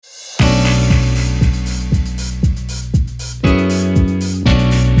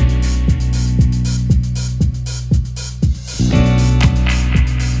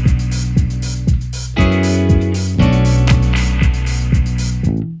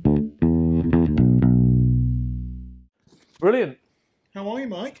Brilliant. How are you,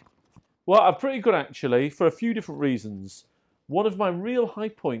 Mike? Well, I'm pretty good actually, for a few different reasons. One of my real high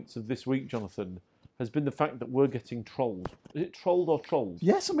points of this week, Jonathan, has been the fact that we're getting trolled. Is it trolled or trolled?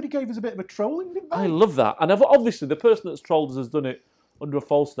 Yeah, somebody gave us a bit of a trolling, didn't they? I love that. And obviously, the person that's trolled us has done it under a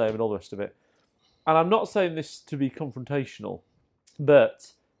false name and all the rest of it. And I'm not saying this to be confrontational,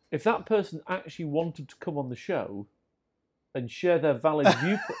 but if that person actually wanted to come on the show and share their valid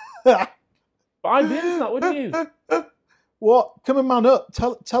viewpoint, I'd be into that, wouldn't you? What? Come and man up.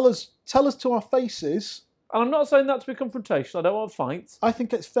 Tell us to our faces. And I'm not saying that to be confrontational. I don't want to fight. I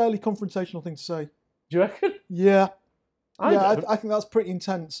think it's a fairly confrontational thing to say. Do you reckon? Yeah. I I think that's pretty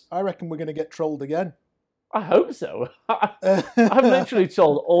intense. I reckon we're going to get trolled again. I hope so. I've literally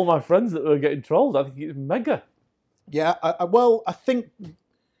told all my friends that we're getting trolled. I think it's mega. Yeah, I think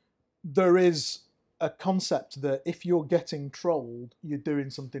there is a concept that if you're getting trolled, you're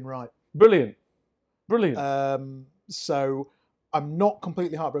doing something right. Brilliant. So I'm not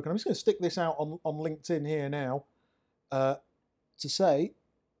completely heartbroken. I'm just going to stick this out on LinkedIn here now to say,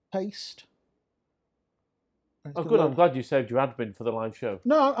 paste. Oh, good. I'm glad you saved your admin for the live show.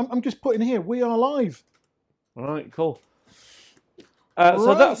 No, I'm just putting here, we are live. All right, cool.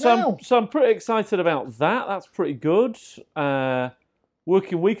 So I'm pretty excited about that. That's pretty good.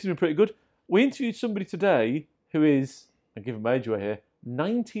 Working week has been pretty good. We interviewed somebody today who is, I give him age away here,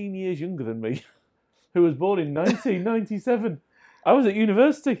 19 years younger than me, who was born in 1997. I was at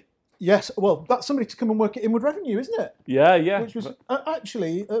university. Yes, well, that's somebody to come and work at Inward Revenue, isn't it? Yeah. Which was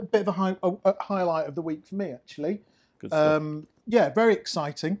actually a bit of a highlight of the week for me, actually. Good stuff. Yeah, very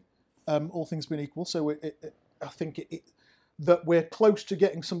exciting, all things being equal. So I think that we're close to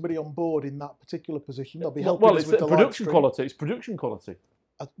getting somebody on board in that particular position. They'll be helping us with the production quality. It's production quality.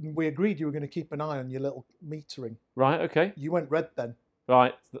 We agreed you were going to keep an eye on your little metering. Right, okay. You went red then.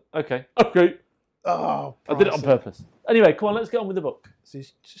 Right, okay. Oh, I did it on purpose. Anyway, come on, let's get on with the book. So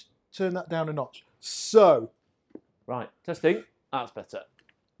just turn that down a notch. So. Right, testing. That's better.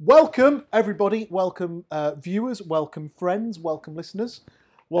 Welcome, everybody. Welcome, viewers. Welcome, friends. Welcome, listeners.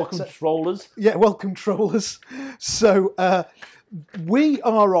 Welcome, trollers. Yeah, welcome, trollers. So, we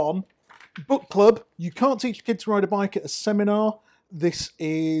are on Book Club. You Can't Teach Kids to Ride a Bike at a Seminar. This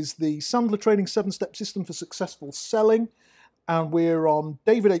is the Sandler Training 7-Step System for Successful Selling. And we're on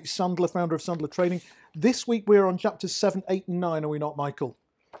David H. Sandler, founder of Sandler Training. This week we're on chapters 7, 8, and 9, are we not, Michael?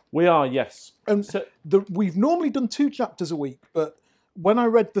 We are, yes. And we've normally done 2 chapters a week, but when I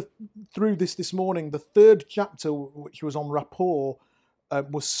read through this morning, the 3rd chapter, which was on rapport,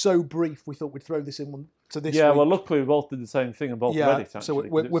 was so brief, we thought we'd throw this in to this week. Yeah, well, luckily we both did the same thing and both read it, actually. So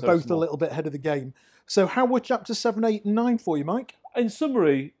we're both a little bit ahead of the game. So how were chapters 7, 8, and 9 for you, Mike? In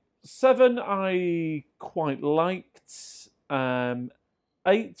summary, 7 I quite liked.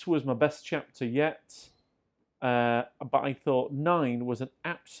 8 was my best chapter yet. But I thought 9 was an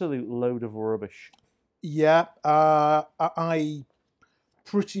absolute load of rubbish. Yeah, I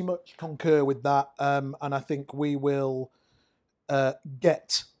pretty much concur with that. And I think we will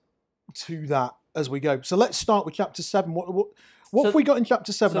get to that as we go. So let's start with chapter 7. What have we got in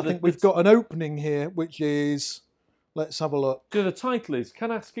chapter 7? I think we've got an opening here, which is, let's have a look. So the title is,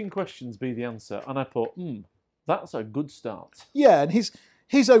 Can Asking Questions Be the Answer? And I thought, that's a good start. Yeah, and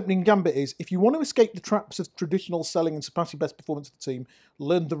his opening gambit is, if you want to escape the traps of traditional selling and surpass your best performance of the team,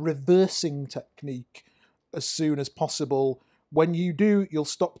 learn the reversing technique as soon as possible. When you do, you'll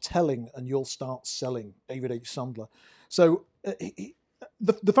stop telling and you'll start selling. David H. Sandler. So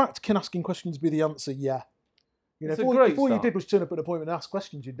the fact, can asking questions be the answer? Yeah. You know, if all you did was turn up at an appointment and ask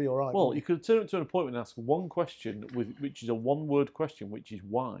questions, you'd be all right. Well, you could turn up to an appointment and ask one question, which is a one-word question, which is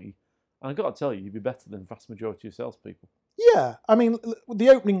why. And I've got to tell you, you'd be better than the vast majority of salespeople. Yeah. I mean, the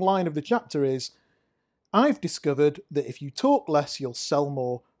opening line of the chapter is, I've discovered that if you talk less, you'll sell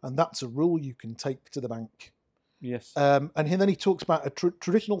more, and that's a rule you can take to the bank. Yes. And then he talks about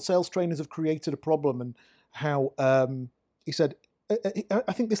traditional sales trainers have created a problem, and how he said,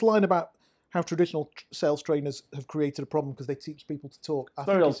 I think this line about how traditional sales trainers have created a problem because they teach people to talk. It's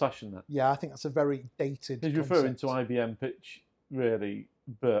very old-fashioned, that. Yeah, I think that's a very dated He's referring to IBM pitch, really,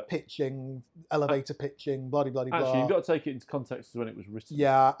 but... Pitching, elevator pitching, blah-de-blah-de blah. Actually, you've got to take it into context as when it was written.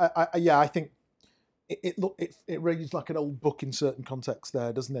 Yeah, I think it reads like an old book in certain contexts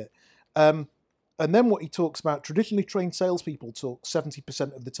there, doesn't it? And then what he talks about, traditionally trained salespeople talk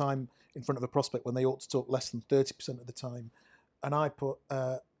 70% of the time in front of a prospect when they ought to talk less than 30% of the time. And I put...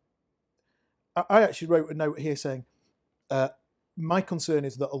 I actually wrote a note here saying, my concern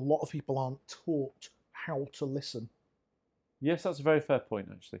is that a lot of people aren't taught how to listen. Yes, that's a very fair point,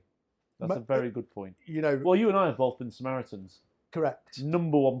 actually. That's a very good point. You know, well, you and I have both been Samaritans. Correct.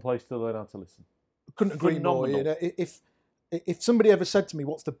 Number one place to learn how to listen. Couldn't agree more. You know, if if somebody ever said to me,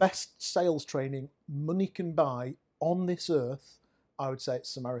 what's the best sales training money can buy on this earth, I would say it's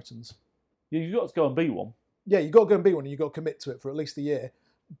Samaritans. You've got to go and be one. Yeah, you've got to go and be one, and you've got to commit to it for at least a year.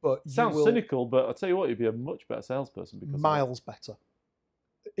 But Sounds cynical, but I'll tell you what, you'd be a much better salesperson because miles better,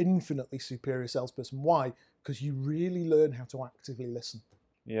 infinitely superior salesperson. Why? Because you really learn how to actively listen.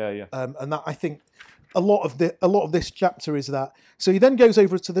 Yeah. And that, I think, a lot of this chapter is that. So he then goes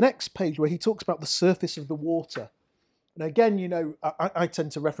over to the next page where he talks about the surface of the water. And again, you know, I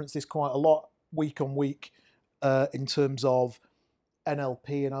tend to reference this quite a lot week on week in terms of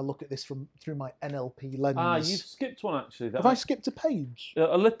NLP, and I look at this through my NLP lens. You've skipped one actually. Have I skipped a page?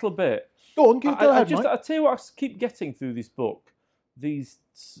 A little bit. Go on, go ahead, Mike. I tell you what, I keep getting through this book. These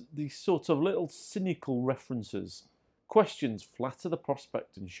sort of little cynical references. Questions flatter the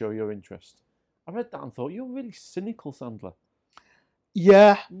prospect and show your interest. I read that and thought, you're really cynical, Sandler.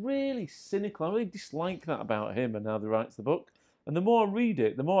 Yeah. Really cynical. I really dislike that about him and how he writes the book. And the more I read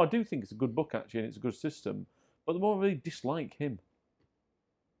it, the more I do think it's a good book, actually, and it's a good system. But the more I really dislike him.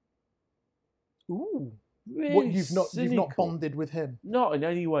 Ooh. Really What, you've not cynical. Bonded with him? Not in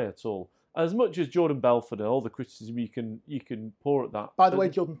any way at all. As much as Jordan Belfort and all the criticism you can pour at that. By the way,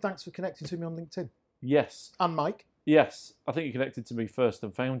 Jordan, thanks for connecting to me on LinkedIn. Yes. And Mike. Yes, I think you connected to me first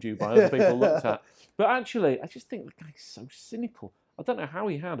and found you by other people looked at. But actually, I just think the guy's so cynical. I don't know how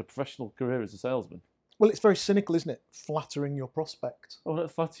he had a professional career as a salesman. Well, it's very cynical, isn't it? Flattering your prospect. Oh,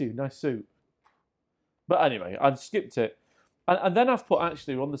 that flatter you. Nice suit. But anyway, I've skipped it. And then I've put,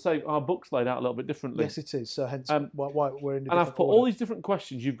 actually, on the same, our book's laid out a little bit differently. Yes, it is. So hence why we're in a And I've put order. all these different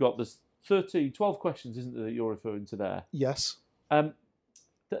questions you've got. There's 12 questions, isn't there, that you're referring to there? Yes.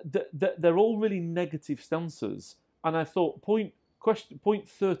 They're all really negative stances. And I thought point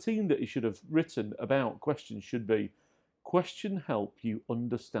 13 that he should have written about questions should be, question help you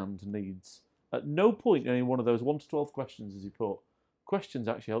understand needs. At no point in any one of those 1 to 12 questions has he put, questions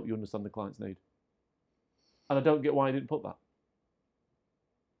actually help you understand the client's need. And I don't get why he didn't put that.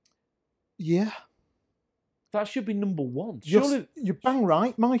 Yeah. That should be number one. Surely, you're bang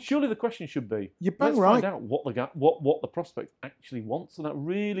right, Mike. Surely the question should be, you're bang let's right. find out what the prospect actually wants. And that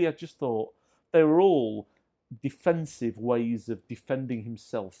really, I just thought, they were all defensive ways of defending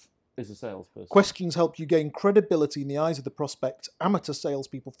himself as a salesperson. Questions help you gain credibility in the eyes of the prospect. Amateur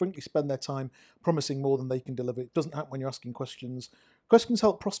salespeople frequently spend their time promising more than they can deliver. It doesn't happen when you're asking questions. Questions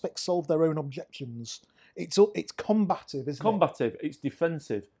help prospects solve their own objections. It's combative, isn't it? Combative. It's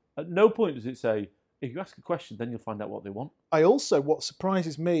defensive. At no point does it say, if you ask a question, then you'll find out what they want. What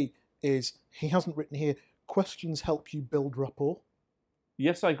surprises me is he hasn't written here, questions help you build rapport.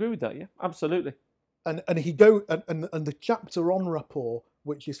 Yes, I agree with that. Yeah, absolutely. And the chapter on rapport,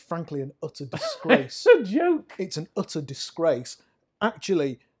 which is frankly an utter disgrace. It's a joke. It's an utter disgrace.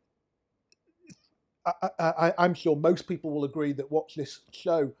 Actually, I'm sure most people will agree that watch this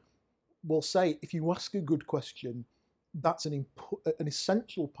show will say if you ask a good question, that's an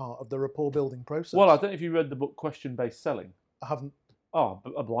essential part of the rapport building process. Well, I don't know if you read the book Question Based Selling. I haven't. Oh,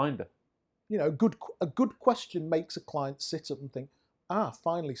 a blinder. You know, a good question makes a client sit up and think,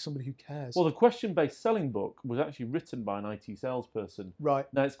 finally somebody who cares. Well, the Question Based Selling book was actually written by an IT salesperson. Right.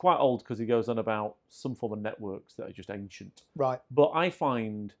 Now, it's quite old because he goes on about some form of networks that are just ancient. Right. But I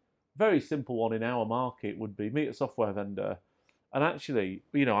find a very simple one in our market would be meet a software vendor. And actually,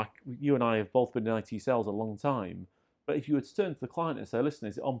 you know, you and I have both been in IT sales a long time. But if you were to turn to the client and say, listen,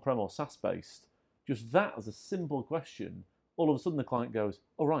 is it on-prem or SaaS-based? Just that as a simple question, all of a sudden the client goes,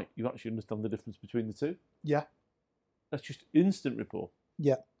 oh, right, you actually understand the difference between the two? Yeah. That's just instant rapport.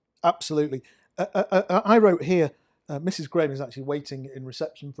 Yeah, absolutely. I wrote here, Mrs. Graham is actually waiting in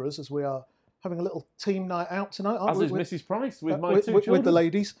reception for us as we are having a little team night out tonight, aren't we? As is Mrs. Price with my two children. With the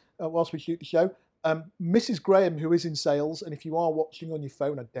ladies, whilst we shoot the show. Mrs. Graham, who is in sales, and if you are watching on your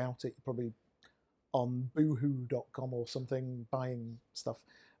phone, I doubt it, you're probably on boohoo.com or something buying stuff.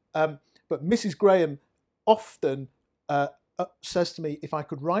 But Mrs. Graham often says to me, if I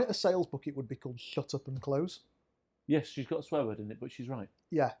could write a sales book, it would be called Shut Up and Close. Yes, she's got a swear word in it, but she's right.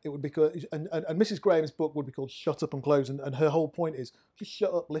 Yeah, it would be good. And Mrs. Graham's book would be called Shut Up and Close. And her whole point is just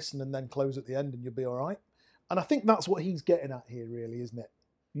shut up, listen, and then close at the end, and you'll be all right. And I think that's what he's getting at here, really, isn't it?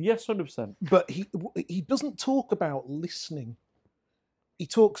 Yes, 100%. But he doesn't talk about listening. He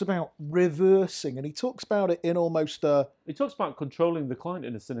talks about reversing, and he talks about it in almost He talks about controlling the client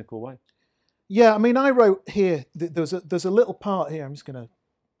in a cynical way. Yeah, I mean, I wrote here, there's a little part here, I'm just going to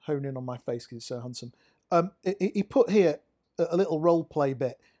hone in on my face because it's so handsome. He put here a little role play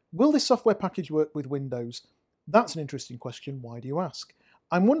bit. Will this software package work with Windows? That's an interesting question. Why do you ask?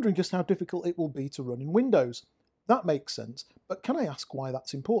 I'm wondering just how difficult it will be to run in Windows. That makes sense, but can I ask why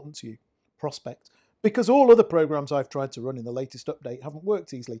that's important to you? Prospect. because all other programs I've tried to run in the latest update haven't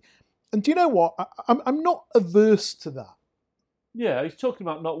worked easily. And do you know what? I'm not averse to that. Yeah, he's talking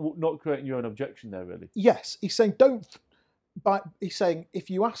about not creating your own objection there, really. Yes, he's saying he's saying if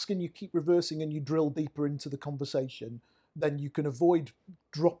you ask and you keep reversing and you drill deeper into the conversation, then you can avoid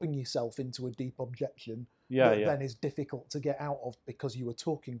dropping yourself into a deep objection that then is difficult to get out of because you were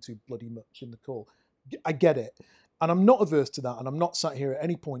talking too bloody much in the call. I get it. And I'm not averse to that, and I'm not sat here at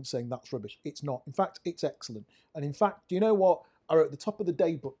any point saying that's rubbish. It's not. In fact, it's excellent. And in fact, do you know what? I wrote at the top of the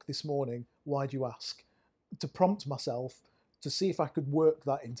day book this morning, why do you ask? To prompt myself to see if I could work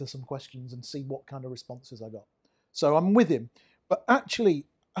that into some questions and see what kind of responses I got. So I'm with him. But actually,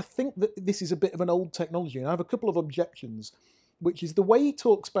 I think that this is a bit of an old technology, and I have a couple of objections, which is the way he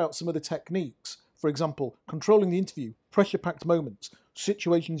talks about some of the techniques. For example, controlling the interview, pressure-packed moments,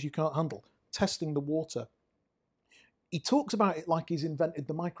 situations you can't handle, testing the water. He talks about it like he's invented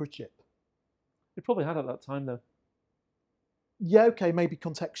the microchip. He probably had at that time, though. Yeah, okay, maybe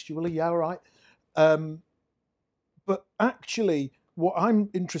contextually, yeah, all right. But actually, what I'm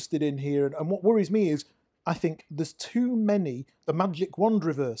interested in here, and what worries me is, I think there's too many, the magic wand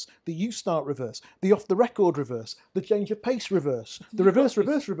reverse, the U-start reverse, the off-the-record reverse, the change of pace reverse, the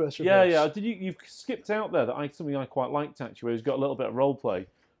reverse. Yeah. You've skipped out there something I quite liked, actually, where he's got a little bit of role play.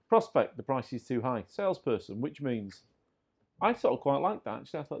 Prospect, the price is too high. Salesperson, which means... I sort of quite like that,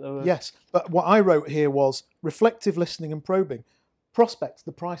 actually. I thought they were... Yes, but what I wrote here was reflective listening and probing. Prospect,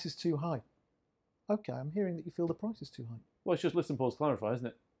 the price is too high. Okay, I'm hearing that you feel the price is too high. Well, it's just listen, pause, clarify, isn't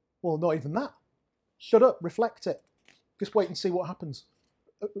it? Well, not even that. Shut up, reflect it. Just wait and see what happens.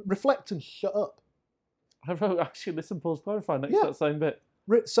 Reflect and shut up. I wrote, actually, listen, pause, clarify next to that same bit.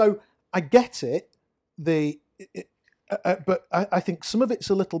 So I get it, but I think some of it's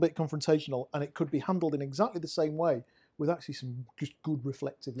a little bit confrontational, and it could be handled in exactly the same way with actually some just good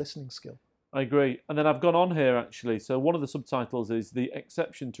reflective listening skill. I agree. And then I've gone on here, actually. So one of the subtitles is the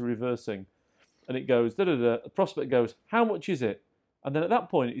exception to reversing. And it goes, The prospect goes, how much is it? And then at that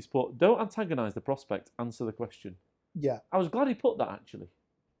point, he's put, don't antagonise the prospect, answer the question. Yeah. I was glad he put that, actually.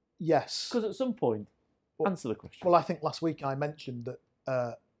 Yes. Because at some point, answer the question. Well, I think last week I mentioned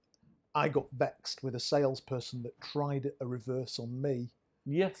that I got vexed with a salesperson that tried a reverse on me.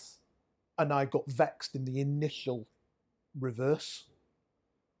 Yes. And I got vexed in the initial reverse.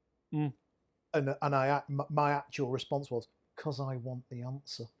 And my actual response was, because I want the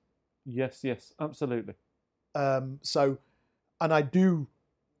answer. Yes, absolutely. And I've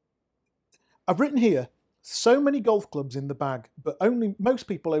written here, so many golf clubs in the bag, but most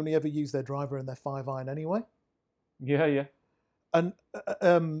people only ever use their driver and their 5-iron anyway. Yeah. And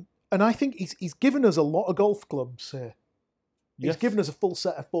I think he's given us a lot of golf clubs here. He's given us a full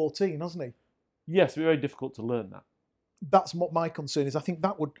set of 14, hasn't he? Yes, it'd be very difficult to learn that. That's what my concern is. I think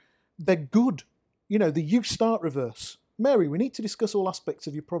they're good. You know, the U-start reverse. Mary, we need to discuss all aspects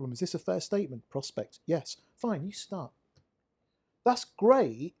of your problem. Is this a fair statement? Prospect, yes. Fine, you start. That's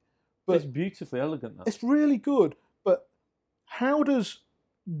great, but... It's beautifully elegant, that. It's really good, but how does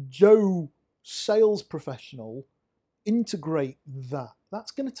Joe, sales professional, integrate that?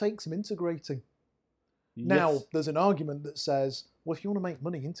 That's going to take some integrating. Yes. Now, there's an argument that says, well, if you want to make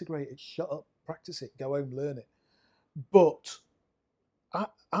money, integrate it, shut up, practice it, go home, learn it. But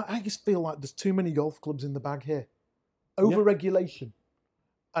I just feel like there's too many golf clubs in the bag here. Over-regulation.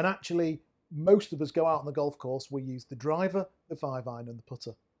 And actually, most of us go out on the golf course, we use the driver, the 5-iron and the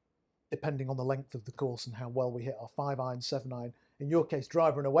putter, depending on the length of the course and how well we hit our 5-iron, 7-iron. In your case,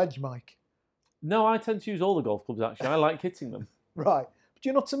 driver and a wedge, Mike. No, I tend to use all the golf clubs, actually. I like hitting them. Right. But do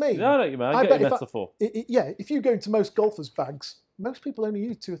you know what I mean? No, I know what you mean. I get your metaphor. If you go into most golfers' bags, most people only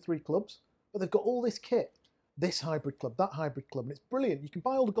use 2 or 3 clubs, but they've got all this kit. This hybrid club, that hybrid club, and it's brilliant. You can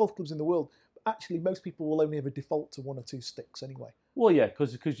buy all the golf clubs in the world, but actually most people will only ever default to 1 or 2 sticks anyway. Well, yeah,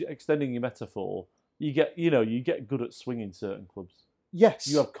 because you're extending your metaphor, you get good at swinging certain clubs. Yes.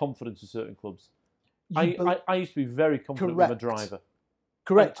 You have confidence in certain clubs. I used to be very confident with my driver.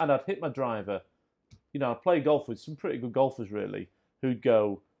 Correct. And I'd hit my driver. I'd play golf with some pretty good golfers, really, who'd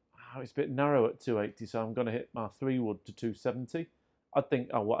go, it's a bit narrow at 280, so I'm going to hit my 3-wood to 270. I'd think,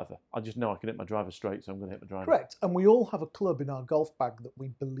 whatever. I just know I can hit my driver straight, so I'm going to hit my driver. Correct. And we all have a club in our golf bag that we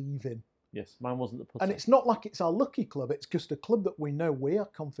believe in. Yes, mine wasn't the putter. And it's not like it's our lucky club. It's just a club that we know we are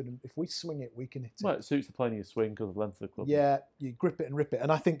confident if we swing it, we can hit it. Well, it suits the plane of your swing because of the length of the club. Yeah, you grip it and rip it. And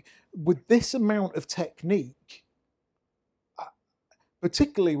I think with this amount of technique,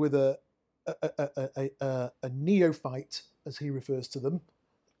 particularly with a neophyte, as he refers to them,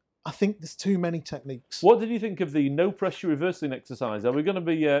 I think there's too many techniques. What did you think of the no-pressure reversing exercise? Are we going to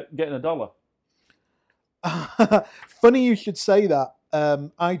be getting $1? Funny you should say that.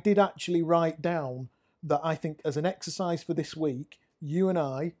 I did actually write down that I think as an exercise for this week, you and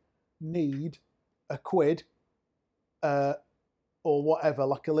I need a quid or whatever,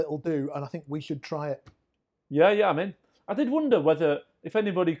 like a little do, and I think we should try it. Yeah, I'm in. I did wonder whether if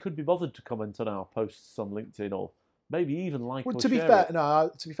anybody could be bothered to comment on our posts on LinkedIn or maybe even like Well, or to be share fair, it.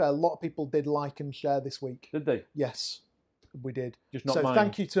 no. To be fair, a lot of people did like and share this week. Did they? Yes, we did. Just not so mine.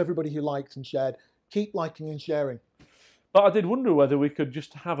 thank you to everybody who liked and shared. Keep liking and sharing. But I did wonder whether we could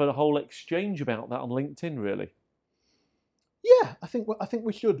just have a whole exchange about that on LinkedIn, really. Yeah, I think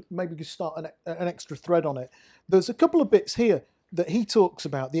we should maybe just start an extra thread on it. There's a couple of bits here that he talks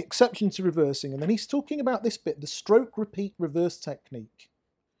about, the exception to reversing, and then he's talking about this bit, the stroke repeat reverse technique.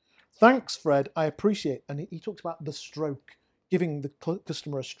 Thanks, Fred. I appreciate. And he talks about the stroke, giving the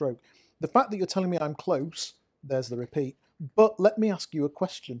customer a stroke. The fact that you're telling me I'm close, there's the repeat. But let me ask you a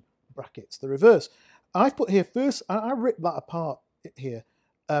question. Brackets the reverse. I've put here first. I ripped that apart here,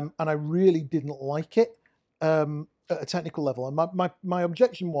 and I really didn't like it. At a technical level, and my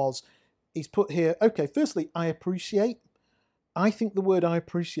objection was, he's put here, okay, firstly, I appreciate. I think the word I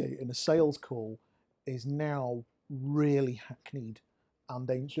appreciate in a sales call is now really hackneyed and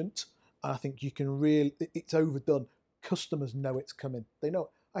ancient, and I think you can really, it's overdone. Customers know it's coming. They know.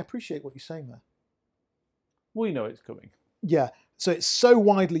 I appreciate what you're saying there. We know it's coming. Yeah, so it's so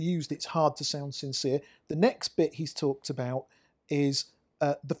widely used, it's hard to sound sincere. The next bit he's talked about is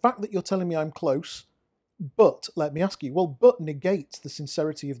the fact that you're telling me I'm close. But let me ask you, well, but negates the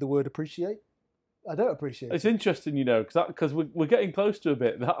sincerity of the word appreciate. I don't appreciate It's it. interesting, because we're getting close to a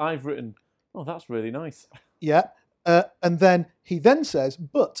bit that I've written, oh, that's really nice. Yeah. And then he then says,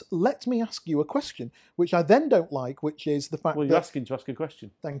 but let me ask you a question, which I then don't like, which is the fact Well, that... you're asking to ask a question.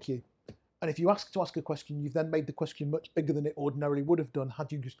 Thank you. And if you ask to ask a question, you've then made the question much bigger than it ordinarily would have done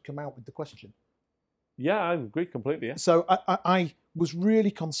had you just come out with the question. Yeah, I agree completely, yeah. So I was really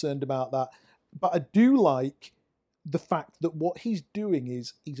concerned about that. But I do like the fact that what he's doing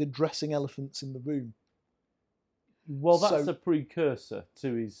is he's addressing elephants in the room. Well, that's a precursor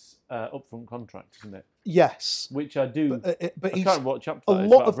to his upfront contract, isn't it? Yes. Which I do. But I can't remember what chapter a that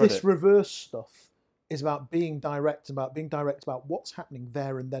is, lot but of I've read this it. reverse stuff is about being direct about what's happening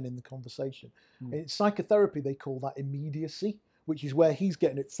there and then in the conversation. In psychotherapy, they call that immediacy, which is where he's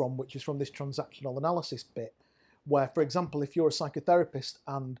getting it from, which is from this transactional analysis bit, where, for example, if you're a psychotherapist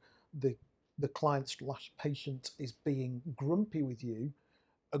and the client/patient is being grumpy with you,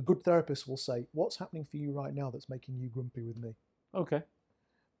 a good therapist will say, what's happening for you right now that's making you grumpy with me? Okay.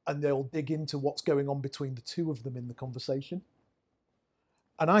 And they'll dig into what's going on between the two of them in the conversation.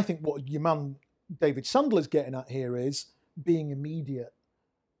 And I think what your man David Sandler's getting at here is being immediate,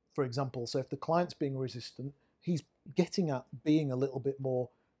 for example. So if the client's being resistant, he's getting at being a little bit more,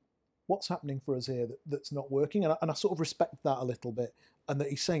 what's happening for us here that's not working? And I sort of respect that a little bit. And that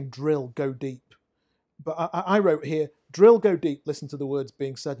he's saying drill, go deep. But I wrote here, drill, go deep, listen to the words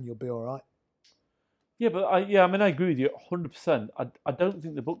being said and you'll be all right. Yeah, but I agree with you 100%. I don't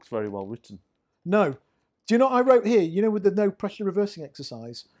think the book's very well written. No. Do you know what I wrote here? With the no pressure reversing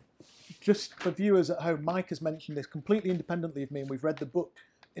exercise? Just for viewers at home, Mike has mentioned this completely independently of me, and we've read the book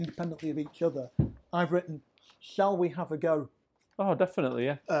independently of each other. I've written, shall we have a go? Oh, definitely,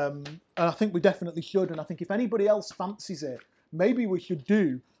 yeah. And I think we definitely should. And I think if anybody else fancies it, maybe we should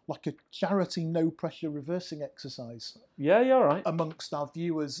do like a charity no pressure reversing exercise. Yeah, you're right. Amongst our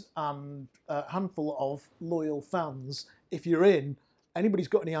viewers and a handful of loyal fans. If you're in, anybody's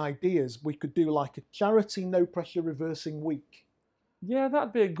got any ideas, we could do like a charity no pressure reversing week. Yeah,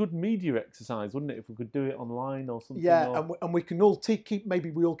 that'd be a good media exercise, wouldn't it? If we could do it online or something. Yeah, and we can all keep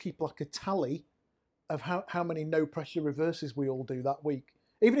like a tally of how many no pressure reverses we all do that week.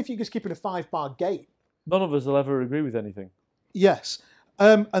 Even if you're just keeping a 5-bar gate. None of us will ever agree with anything. Yes.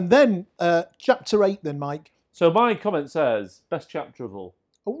 And then chapter 8 then, Mike. So my comment says, best chapter of all.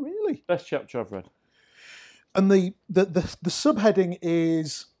 Oh, really? Best chapter I've read. And the subheading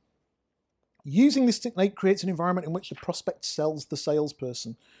is, using this technique creates an environment in which the prospect sells the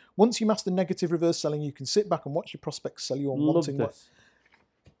salesperson. Once you master negative reverse selling, you can sit back and watch your prospects sell you on wanting what.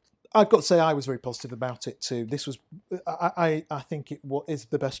 I've got to say I was very positive about it too. This was, I think it is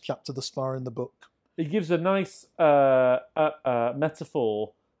the best chapter thus far in the book. He gives a nice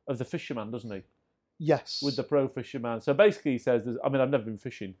metaphor of the fisherman, doesn't he? Yes. With the pro fisherman. So basically he says, I've never been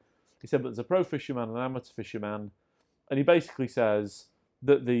fishing. He said, but there's a pro fisherman and an amateur fisherman. And he basically says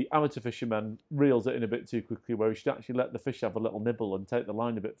that the amateur fisherman reels it in a bit too quickly, where he should actually let the fish have a little nibble and take the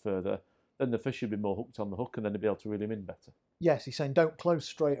line a bit further. Then the fish should be more hooked on the hook and then he'll be able to reel him in better. Yes, he's saying don't close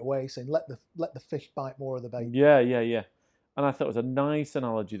straight away. He's saying let the fish bite more of the bait. Yeah. And I thought it was a nice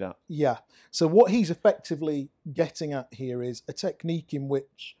analogy, that. Yeah. So what he's effectively getting at here is a technique in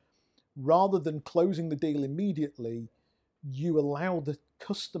which, rather than closing the deal immediately, you allow the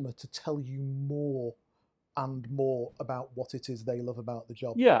customer to tell you more and more about what it is they love about the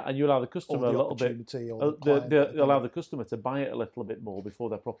job. Yeah, and you allow the Or customer the a little bit. opportunity, or the client, They allow the customer to buy it a little bit more before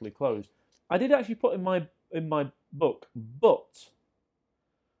they're properly closed. I did actually put in my book, but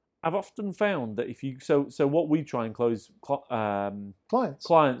I've often found that if you so what we try and close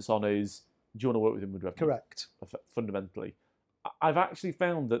clients on is, do you want to work with them with revenue? Correct. Fundamentally, I've actually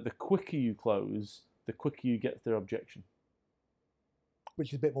found that the quicker you close, the quicker you get their objection.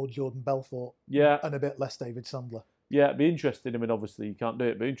 Which is a bit more Jordan Belfort, Yeah, and a bit less David Sandler. yeah, it'd be interesting. I mean, obviously you can't do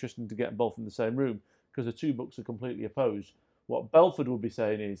it, but interesting to get them both in the same room because the two books are completely opposed. What Belford would be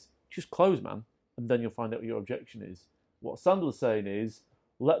saying is, just close, man, and then you'll find out what your objection is. What Sandler's saying is,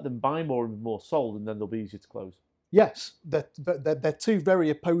 let them buy more and be more sold, and then they'll be easier to close. Yes, they're two very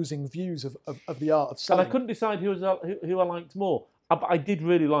opposing views of the art of selling. And I couldn't decide who I liked more. I did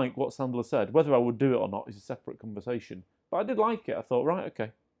really like what Sandler said. Whether I would do it or not is a separate conversation. But I did like it. I thought, right,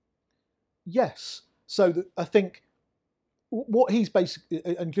 okay. Yes. So I think what he's basically,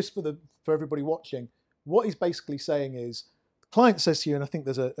 and just for everybody watching, what he's basically saying is, the client says to you, and I think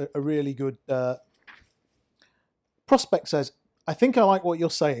there's a really good prospect says, I think I like what you're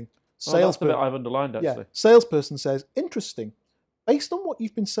saying. That's the bit I've underlined, actually. Yeah. Salesperson says, interesting. Based on what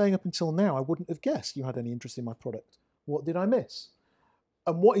you've been saying up until now, I wouldn't have guessed you had any interest in my product. What did I miss?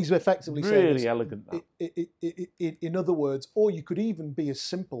 And what he's effectively saying is, really elegant. In other words, or you could even be as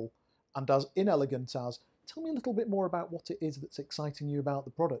simple and as inelegant as, tell me a little bit more about what it is that's exciting you about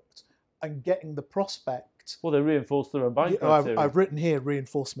the product, and getting the prospect. Well, they reinforce their own buying criteria. I've written here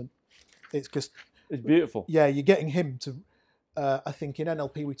reinforcement. It's just, it's beautiful. Yeah, you're getting him to. I think in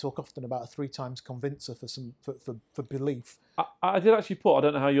NLP we talk often about a 3 times convincer for belief. I did actually put, I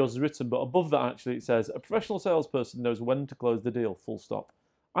don't know how yours is written, but above that actually it says, a professional salesperson knows when to close the deal, full stop.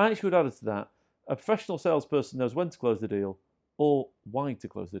 I actually would add to that, a professional salesperson knows when to close the deal or why to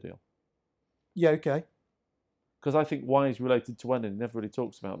close the deal. Yeah, okay. Because I think why is related to when, and never really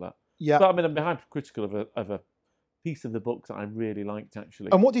talks about that. Yeah. But I mean, I'm hypercritical of a piece of the book that I really liked,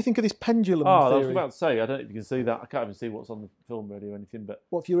 actually. And what do you think of this pendulum theory? I was theory? about to say, I don't know if you can see that. I can't even see what's on the film really or anything. But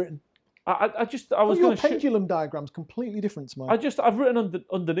what have you written? I was your pendulum diagram's completely different to mine. I've written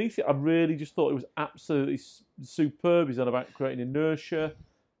underneath it. I really just thought it was absolutely superb. He's on about creating inertia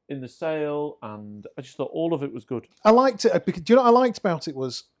in the sale, and I just thought all of it was good. I liked it because, do you know what I liked about it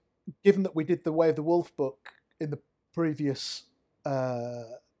was, given that we did the Way of the Wolf book in the previous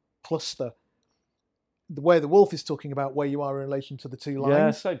cluster, the Way of the Wolf is talking about where you are in relation to the two lines.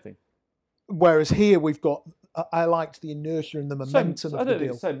 Yeah, same thing. Whereas here we've got, I liked the inertia and the momentum of the deal. I don't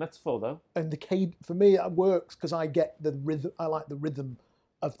think it's the same metaphor though. And the for me it works because I get the rhythm. I like the rhythm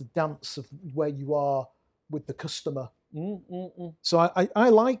of the dance of where you are with the customer. So I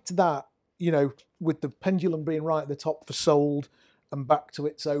liked that, with the pendulum being right at the top for sold and back to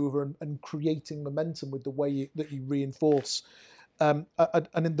it's over, and creating momentum with the way that you reinforce. And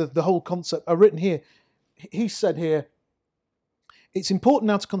in the whole concept, I've written here, he said here, it's important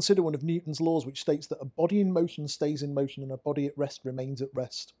now to consider one of Newton's laws, which states that a body in motion stays in motion and a body at rest remains at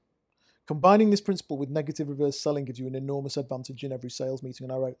rest. Combining this principle with negative reverse selling gives you an enormous advantage in every sales meeting,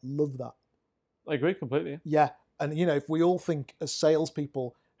 and I love that. I agree completely. Yeah, and if we all think as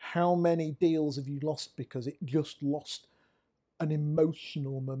salespeople, how many deals have you lost because it just lost an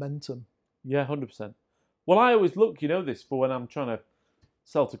emotional momentum? Yeah, 100%. Well, I always look, this, for when I'm trying to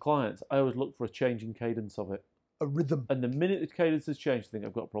sell to clients, I always look for a change in cadence of it. A rhythm. And the minute the cadence has changed, I think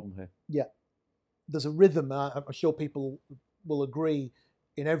I've got a problem here. Yeah. There's a rhythm. I'm sure people will agree,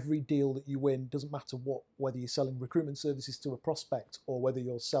 in every deal that you win, doesn't matter whether you're selling recruitment services to a prospect or whether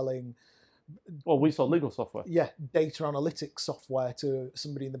you're selling... Well, we sell legal software. Yeah, data analytics software to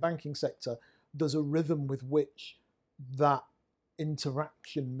somebody in the banking sector. There's a rhythm with which that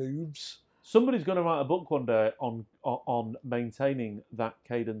interaction moves. Somebody's going to write a book one day on maintaining that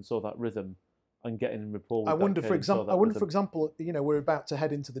cadence or that rhythm and getting in rapport with I wonder, that for cadence example, we're about to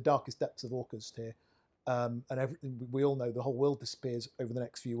head into the darkest depths of August here, and we all know the whole world disappears over the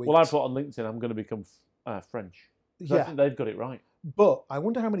next few weeks. Well, I put on LinkedIn, I'm going to become French. Yeah. I think they've got it right. But I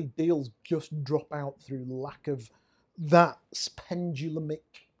wonder how many deals just drop out through lack of that pendulumic.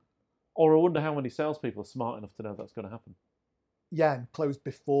 Or I wonder how many salespeople are smart enough to know that's going to happen. Yeah, and close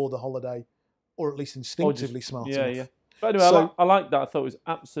before the holiday, or at least instinctively smart enough. Yeah. But anyway, I like that. I thought it was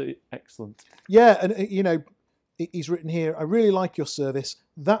absolutely excellent. Yeah, and he's written here, I really like your service.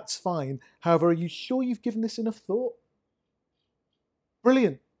 That's fine. However, are you sure you've given this enough thought?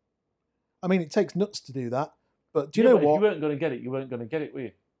 Brilliant. I mean, it takes nuts to do that. But do you know If what? you weren't going to get it, you weren't going to get it, were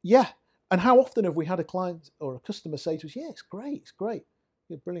you? Yeah. And how often have we had a client or a customer say to us, yeah, it's great.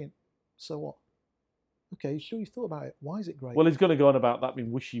 Yeah, brilliant. So what? Okay, sure you've thought about it. Why is it great? Well, he's going to go on about that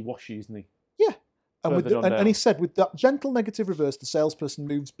being wishy-washy, isn't he? Yeah. Further And down. he said, with that gentle negative reverse, the salesperson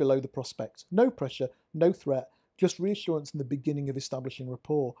moves below the prospect. No pressure, no threat, just reassurance in the beginning of establishing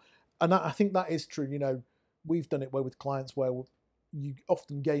rapport. And I think that is true. You know, we've done it with clients where you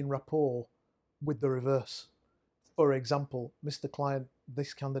often gain rapport with the reverse. For example, Mr. Client,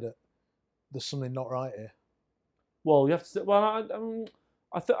 this candidate, there's something not right here. Well, you have to say, well,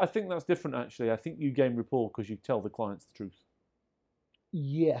 I think that's different, actually. I think you gain rapport because you tell the clients the truth.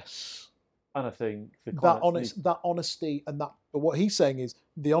 Yes. And I think the that honesty and that. But what he's saying is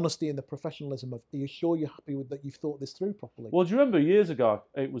the honesty and the professionalism of, are you sure you're happy with that? You've thought this through properly. Well, do you remember years ago?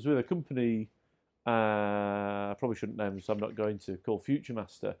 It was with a company. I probably shouldn't name them, so I'm not going to. Called Future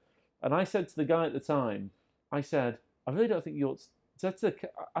Master, and I said to the guy at the time, I said, I really don't think you ought to.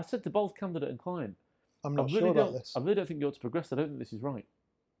 I said to both candidate and client, I'm not sure about this. I really don't think you ought to progress. I don't think this is right.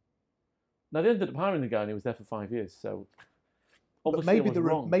 Now they ended up hiring the guy, and he was there for 5 years. So. But maybe the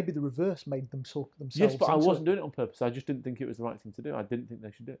reverse made them talk themselves. Yes, but I wasn't doing it on purpose. I just didn't think it was the right thing to do. I didn't think they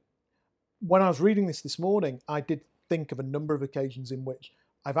should do it. When I was reading this morning, I did think of a number of occasions in which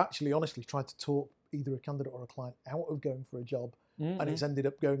I've actually honestly tried to talk either a candidate or a client out of going for a job, and it's ended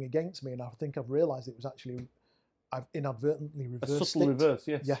up going against me. And I think I've realised it was actually I've inadvertently reversed a subtle reverse.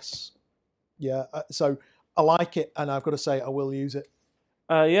 Yes. Yes. Yeah. So I like it, and I've got to say I will use it.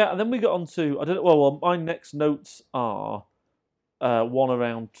 Yeah, and then we got on to I don't know. Well, my next notes are. One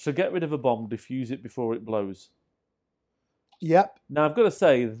around, so get rid of a bomb, diffuse it before it blows. Yep. Now, I've got to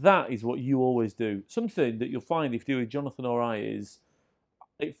say, that is what you always do. Something that you'll find if you do with Jonathan or I is,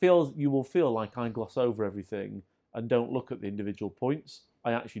 you will feel like I gloss over everything and don't look at the individual points.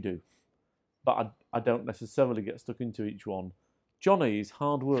 I actually do. But I don't necessarily get stuck into each one. Johnny is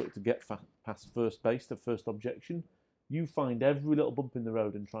hard work to get past first base, the first objection. You find every little bump in the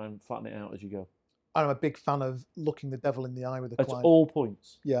road and try and flatten it out as you go. I'm a big fan of looking the devil in the eye with a client. At all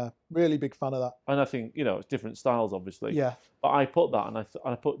points. Yeah, really big fan of that. And I think, it's different styles, obviously. Yeah. But I put that, and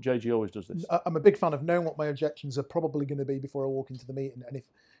I put JG always does this. I'm a big fan of knowing what my objections are probably going to be before I walk into the meeting. And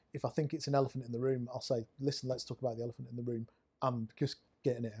if I think it's an elephant in the room, I'll say, listen, let's talk about the elephant in the room, and just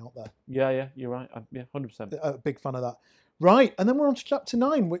getting it out there. Yeah, you're right. 100%. A big fan of that. Right, and then we're on to chapter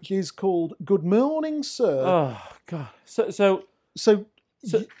 9, which is called Good Morning, Sir. Oh, God. So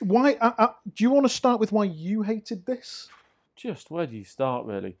why? Do you want to start with why you hated this? Just where do you start,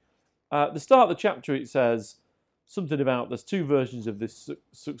 really? At the start of the chapter, it says something about there's 2 versions of this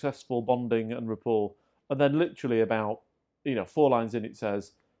successful bonding and rapport, and then literally about 4 lines in, it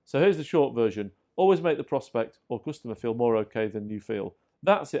says, so here's the short version: always make the prospect or customer feel more okay than you feel.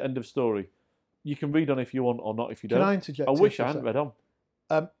 That's it. End of story. You can read on if you want or not if you don't. Can I interject? I wish I hadn't read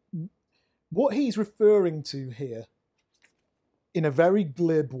on. What he's referring to here, in a very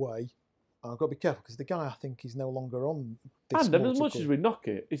glib way, I've got to be careful because the guy, I think, is no longer on this. And as much as we knock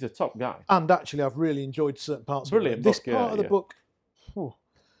it, he's a top guy. And actually, I've really enjoyed certain parts Brilliant of it. This book, part of the book.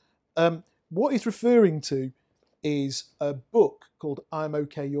 What he's referring to is a book called I'm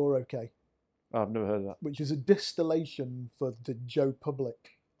OK, You're OK. I've never heard of that. Which is a distillation for the Joe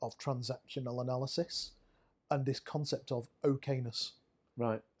Public of transactional analysis and this concept of okayness.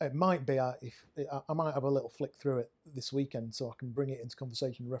 Right. It might be, I might have a little flick through it this weekend so I can bring it into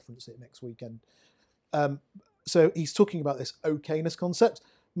conversation and reference it next weekend. So he's talking about this okayness concept.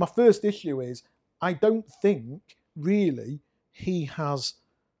 My first issue is I don't think really he has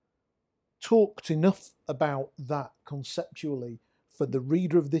talked enough about that conceptually for the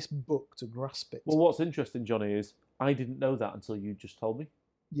reader of this book to grasp it. Well, what's interesting, Johnny, is I didn't know that until you just told me.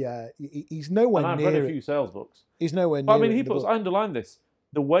 Yeah, he's nowhere near it. And I've read a few sales books. He's nowhere near it. But I underline this.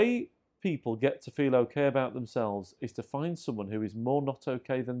 The way people get to feel okay about themselves is to find someone who is more not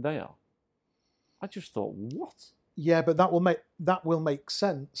okay than they are. I just thought, what? Yeah, but that will make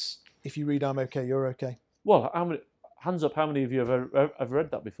sense if you read I'm OK, You're OK. Well, hands up, how many of you have ever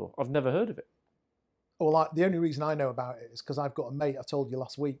read that before? I've never heard of it. Well, the only reason I know about it is because I've got a mate, I told you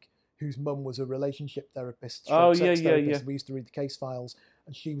last week, whose mum was a relationship therapist. Oh, sex yeah. therapist. We used to read the case files,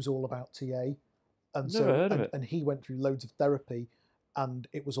 and she was all about TA. And never heard of it. And he went through loads of therapy, and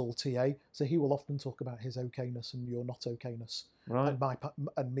it was all TA. So he will often talk about his okayness and your not okayness. Right.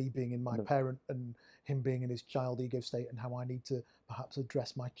 And me being in my parent and him being in his child ego state, and how I need to perhaps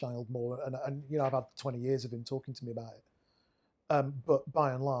address my child more. And I've had 20 years of him talking to me about it. But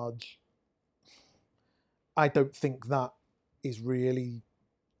by and large, I don't think that is really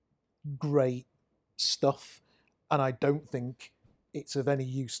great stuff, and I don't think it's of any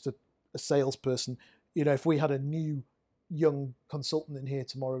use to a salesperson. if we had a new young consultant in here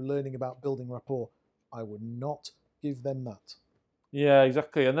tomorrow learning about building rapport, I would not give them that. Yeah,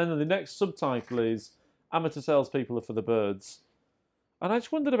 exactly. And then the next subtitle is Amateur Salespeople Are for the Birds. And I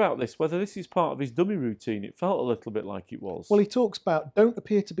just wondered about this, whether this is part of his dummy routine. It felt a little bit like it was. Well, he talks about don't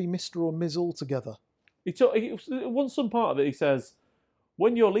appear to be Mr. or Ms. altogether. Some part of it, he says,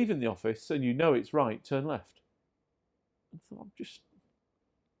 when you're leaving the office and you know it's right, turn left. I thought, I'm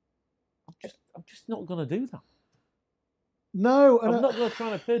just not going to do that. No. I'm not going to try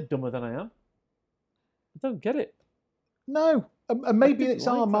and appear dumber than I am. I don't get it. No. And maybe it's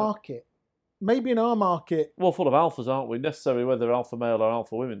our market. Maybe in our market... Well, full of alphas, aren't we? Necessarily, whether alpha male or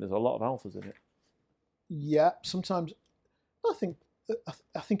alpha women, there's a lot of alphas in it. Yeah, sometimes... I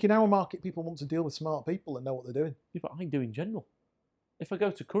think in our market, people want to deal with smart people and know what they're doing. Yeah, but I do in general. If I go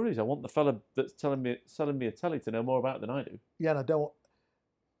to Curry's, I want the fella that's selling me a telly to know more about it than I do. Yeah, and I don't...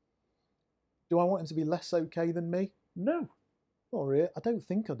 Do I want him to be less okay than me? No. Not really. I don't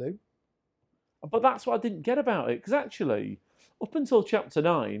think I do. But that's what I didn't get about it, because actually, up until chapter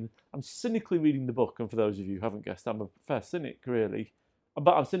 9, I'm cynically reading the book, and for those of you who haven't guessed, I'm a fair cynic, really.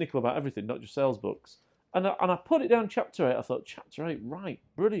 But I'm cynical about everything, not just sales books. And I put it down chapter 8, I thought, chapter 8, right,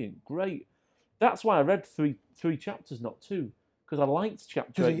 brilliant, great. That's why I read three chapters, not 2, because I liked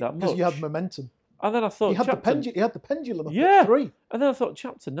chapter 8 that much. Because you had momentum. And then I thought... He had the pendulum up at 3. And then I thought,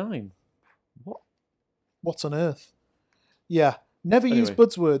 chapter 9, what on earth? Yeah, never use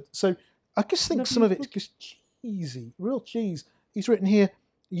buzzwords. So... I just think some of it's just cheesy, real cheese. He's written here,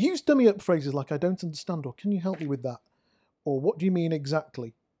 use dummy up phrases like I don't understand, or can you help me with that? Or what do you mean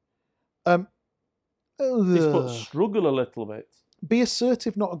exactly? He's put struggle a little bit. Be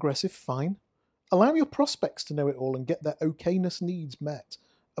assertive, not aggressive, fine. Allow your prospects to know it all and get their okayness needs met.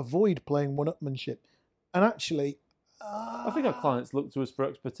 Avoid playing one-upmanship. And actually... I think our clients look to us for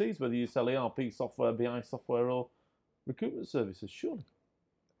expertise, whether you sell ERP software, BI software, or recruitment services, surely.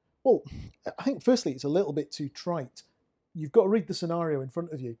 Well, I think firstly it's a little bit too trite. You've got to read the scenario in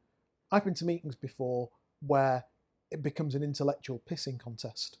front of you. I've been to meetings before where it becomes an intellectual pissing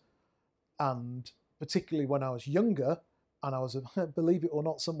contest. And particularly when I was younger, and I was, believe it or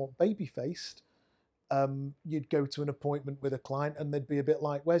not, somewhat baby-faced, you'd go to an appointment with a client and they'd be a bit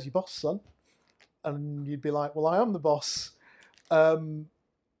like, where's your boss, son? And you'd be like, well, I am the boss.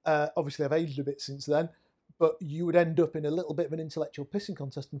 Obviously, I've aged a bit since then. But you would end up in a little bit of an intellectual pissing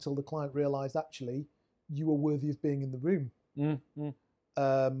contest until the client realised, actually, you were worthy of being in the room.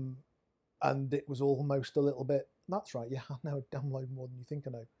 And it was almost a little bit, that's right, yeah, I know a damn load more than you think I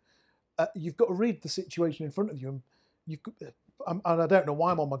know. You've got to read the situation in front of you. And I don't know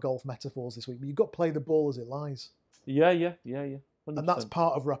why I'm on my golf metaphors this week, but you've got to play the ball as it lies. Yeah. 100%. And that's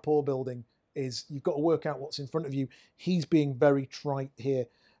part of rapport building, is you've got to work out what's in front of you. He's being very trite here.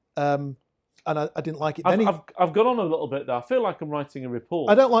 And I didn't like it. I've gone on a little bit there. I feel like I'm writing a report.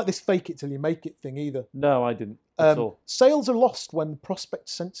 I don't like this fake it till you make it thing either. No, I didn't at all. Sales are lost when the prospect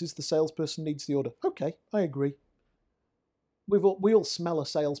senses the salesperson needs the order. Okay, I agree. We all smell a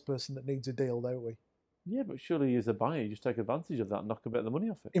salesperson that needs a deal, don't we? Yeah, but surely as a buyer, you just take advantage of that and knock a bit of the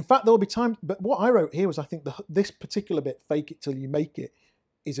money off it. In fact, there will be times... But what I wrote here was, I think this particular bit, fake it till you make it,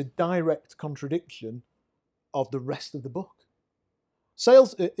 is a direct contradiction of the rest of the book.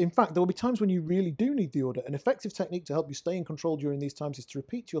 Sales, in fact, there will be times when you really do need the order. An effective technique to help you stay in control during these times is to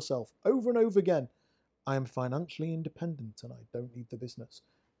repeat to yourself over and over again, I am financially independent and I don't need the business.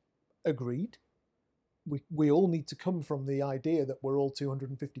 Agreed. We all need to come from the idea that we're all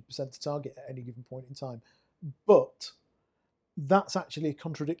 250% to target at any given point in time. But that's actually a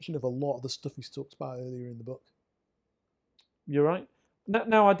contradiction of a lot of the stuff he talks about earlier in the book. You're right.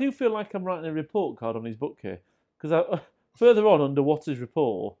 Now I do feel like I'm writing a report card on his book here, because further on under what's his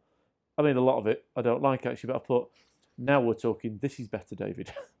rapport, I mean, a lot of it I don't like actually, but I put, now we're talking, this is better,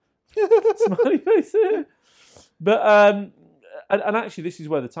 David. Smiley face here. But, and actually this is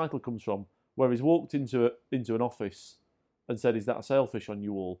where the title comes from, where he's walked into an office and said, is that a sailfish on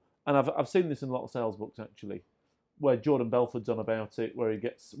you all? And I've seen this in a lot of sales books actually, where Jordan Belford's on about it, where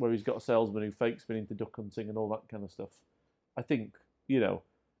he's got a salesman who fakes been into duck hunting and all that kind of stuff. I think,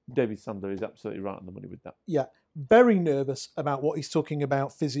 David Sandler is absolutely right on the money with that. Yeah, very nervous about what he's talking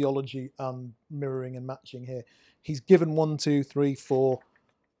about, physiology and mirroring and matching here. He's given 1, 2, 3, 4,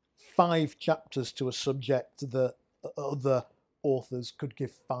 5 chapters to a subject that other authors could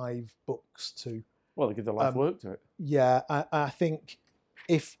give 5 books to. Well, they give their life work to it. Yeah, I think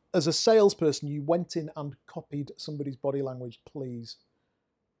if, as a salesperson, you went in and copied somebody's body language, please.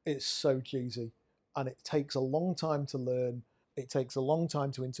 It's so cheesy. And it takes a long time to learn. It takes a long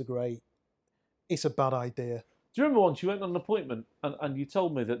time to integrate. It's a bad idea. Do you remember once you went on an appointment and you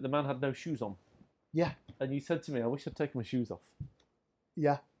told me that the man had no shoes on? Yeah, and you said to me, "I wish I'd taken my shoes off."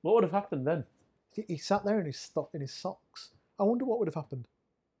 yeah. What would have happened then? He sat there in his socks. I wonder what would have happened.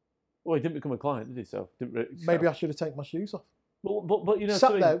 Well, he didn't become a client, did he? So didn't really, Maybe I should have taken my shoes off. But you know,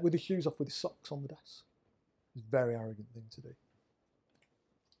 Sat there with his shoes off with his socks on the desk. It's a very arrogant thing to do.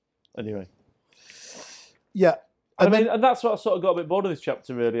 Anyway. Yeah. And that's what I sort of got a bit bored of this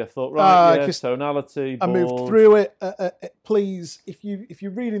chapter. Really, I thought, right, tonality. I moved through it. Please, if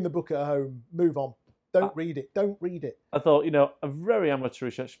you're reading the book at home, move on. Don't read it. Don't read it. I thought, a very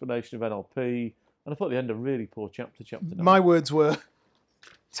amateurish explanation of NLP, and I thought at the end a really poor chapter 9. My words were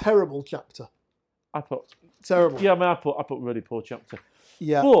terrible chapter. I put terrible. Yeah, I put really poor chapter.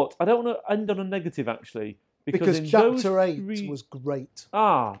 Yeah, but I don't want to end on a negative actually because chapter 8 was great.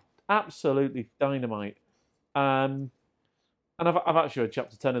 Absolutely dynamite. And I've actually read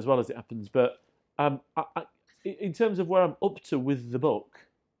chapter 10 as well as it happens. But in terms of where I'm up to with the book,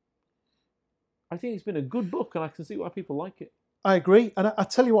 I think it's been a good book, and I can see why people like it. I agree, and I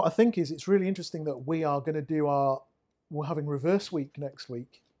tell you what I think is it's really interesting that we are going to do we're having reverse week next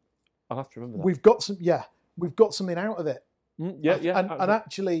week. I'll have to remember that. We've got something out of it. And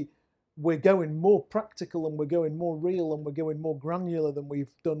actually, we're going more practical, and we're going more real, and we're going more granular than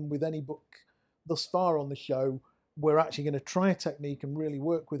we've done with any book thus far on the show. We're actually going to try a technique and really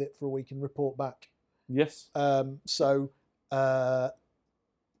work with it for a week and report back. Yes. For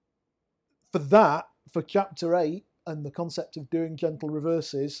chapter 8 and the concept of doing gentle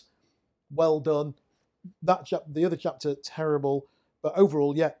reverses, well done. The other chapter, terrible, but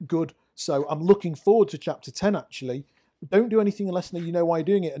overall, yeah, good. So I'm looking forward to chapter 10, actually. Don't do anything unless you know why you're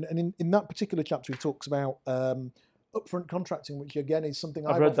doing it. And in that particular chapter, he talks about upfront contracting, which again is something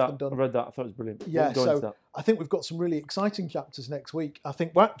I've often done. I've read that. I thought it was brilliant. Yeah, so I think we've got some really exciting chapters next week. I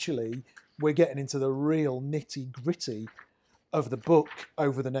think we're getting into the real nitty gritty of the book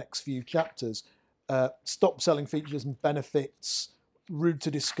over the next few chapters. Stop selling features and benefits, rude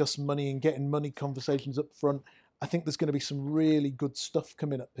to discuss money and getting money conversations up front. I think there's going to be some really good stuff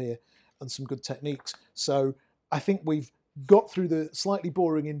coming up here and some good techniques. So I think we've got through the slightly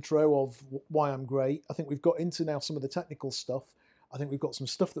boring intro of why I'm great. I think we've got into now some of the technical stuff. I think we've got some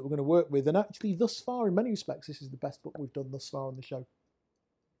stuff that we're going to work with. And actually, thus far, in many respects, this is the best book we've done thus far on the show.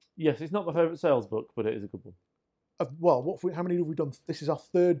 Yes, it's not my favourite sales book, but it is a good one. Well, how many have we done? This is our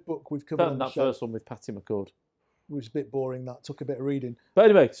third book we've covered on the show. That first one with Patty McCord. It was a bit boring. That took a bit of reading. But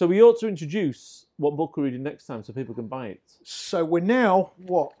anyway, so we ought to introduce what book we're reading next time so people can buy it. So we're now,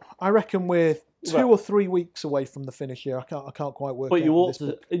 I reckon we're 2 or 3 weeks away from the finish here. I can't quite work out. But you ought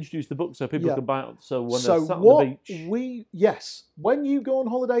to introduce the book so people can buy it. So when they're sat on the beach. When you go on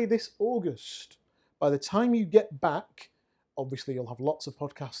holiday this August, by the time you get back, obviously you'll have lots of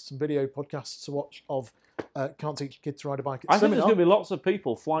podcasts and video podcasts to watch of Can't Teach Your Kid to Ride a Bike at I think Seminar. there's going to be lots of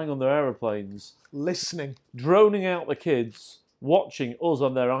people flying on their aeroplanes, listening, droning out the kids, watching us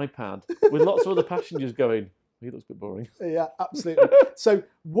on their iPad, with lots of other passengers going, he looks a bit boring. Yeah, absolutely. So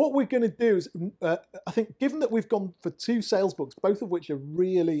what we're going to do is, I think, given that we've gone for 2 sales books, both of which are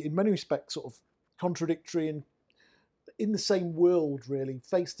really, in many respects, sort of contradictory and in the same world, really,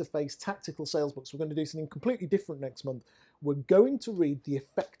 face-to-face tactical sales books, we're going to do something completely different next month. We're going to read The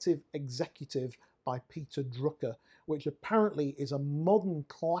Effective Executive by Peter Drucker, which apparently is a modern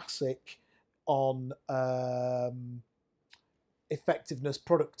classic on effectiveness,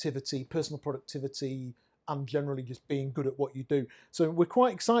 productivity, personal productivity, and generally just being good at what you do. So we're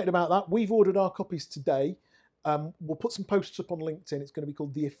quite excited about that. We've ordered our copies today. We'll put some posts up on LinkedIn. It's going to be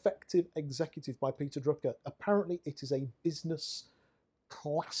called The Effective Executive by Peter Drucker. Apparently it is a business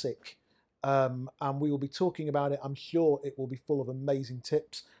classic. And we will be talking about it. I'm sure it will be full of amazing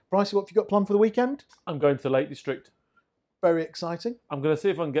tips. Bryce, what have you got planned for the weekend? I'm going to the Lake District. Very exciting. I'm going to see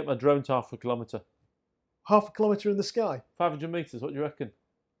if I can get my drone to 0.5 kilometre. 0.5 kilometre in the sky? 500 metres, what do you reckon?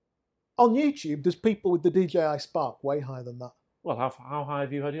 On YouTube, there's people with the DJI Spark way higher than that. Well, how high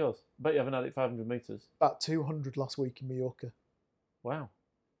have you had yours? I bet you haven't had it 500 metres. About 200 last week in Mallorca. Wow.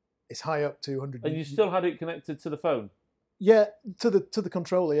 It's high up 200. And you still had it connected to the phone? Yeah, to the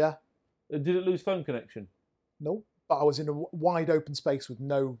controller, yeah. Did it lose phone connection? No, but I was in a wide open space with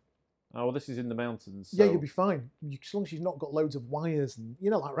no... Oh, well, this is in the mountains. So... Yeah, you'll be fine. As long as you've not got loads of wires and,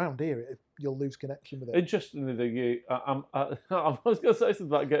 like around here, you'll lose connection with it. Interestingly, I was going to say something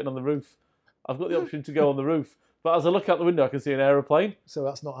about getting on the roof. I've got the option to go on the roof. But as I look out the window, I can see an aeroplane. So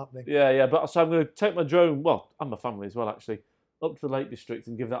that's not happening. Yeah. But so I'm going to take my drone, and my family as well, actually, up to the Lake District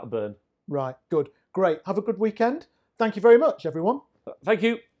and give that a burn. Right, good. Great. Have a good weekend. Thank you very much, everyone. Thank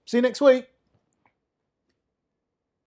you. See you next week.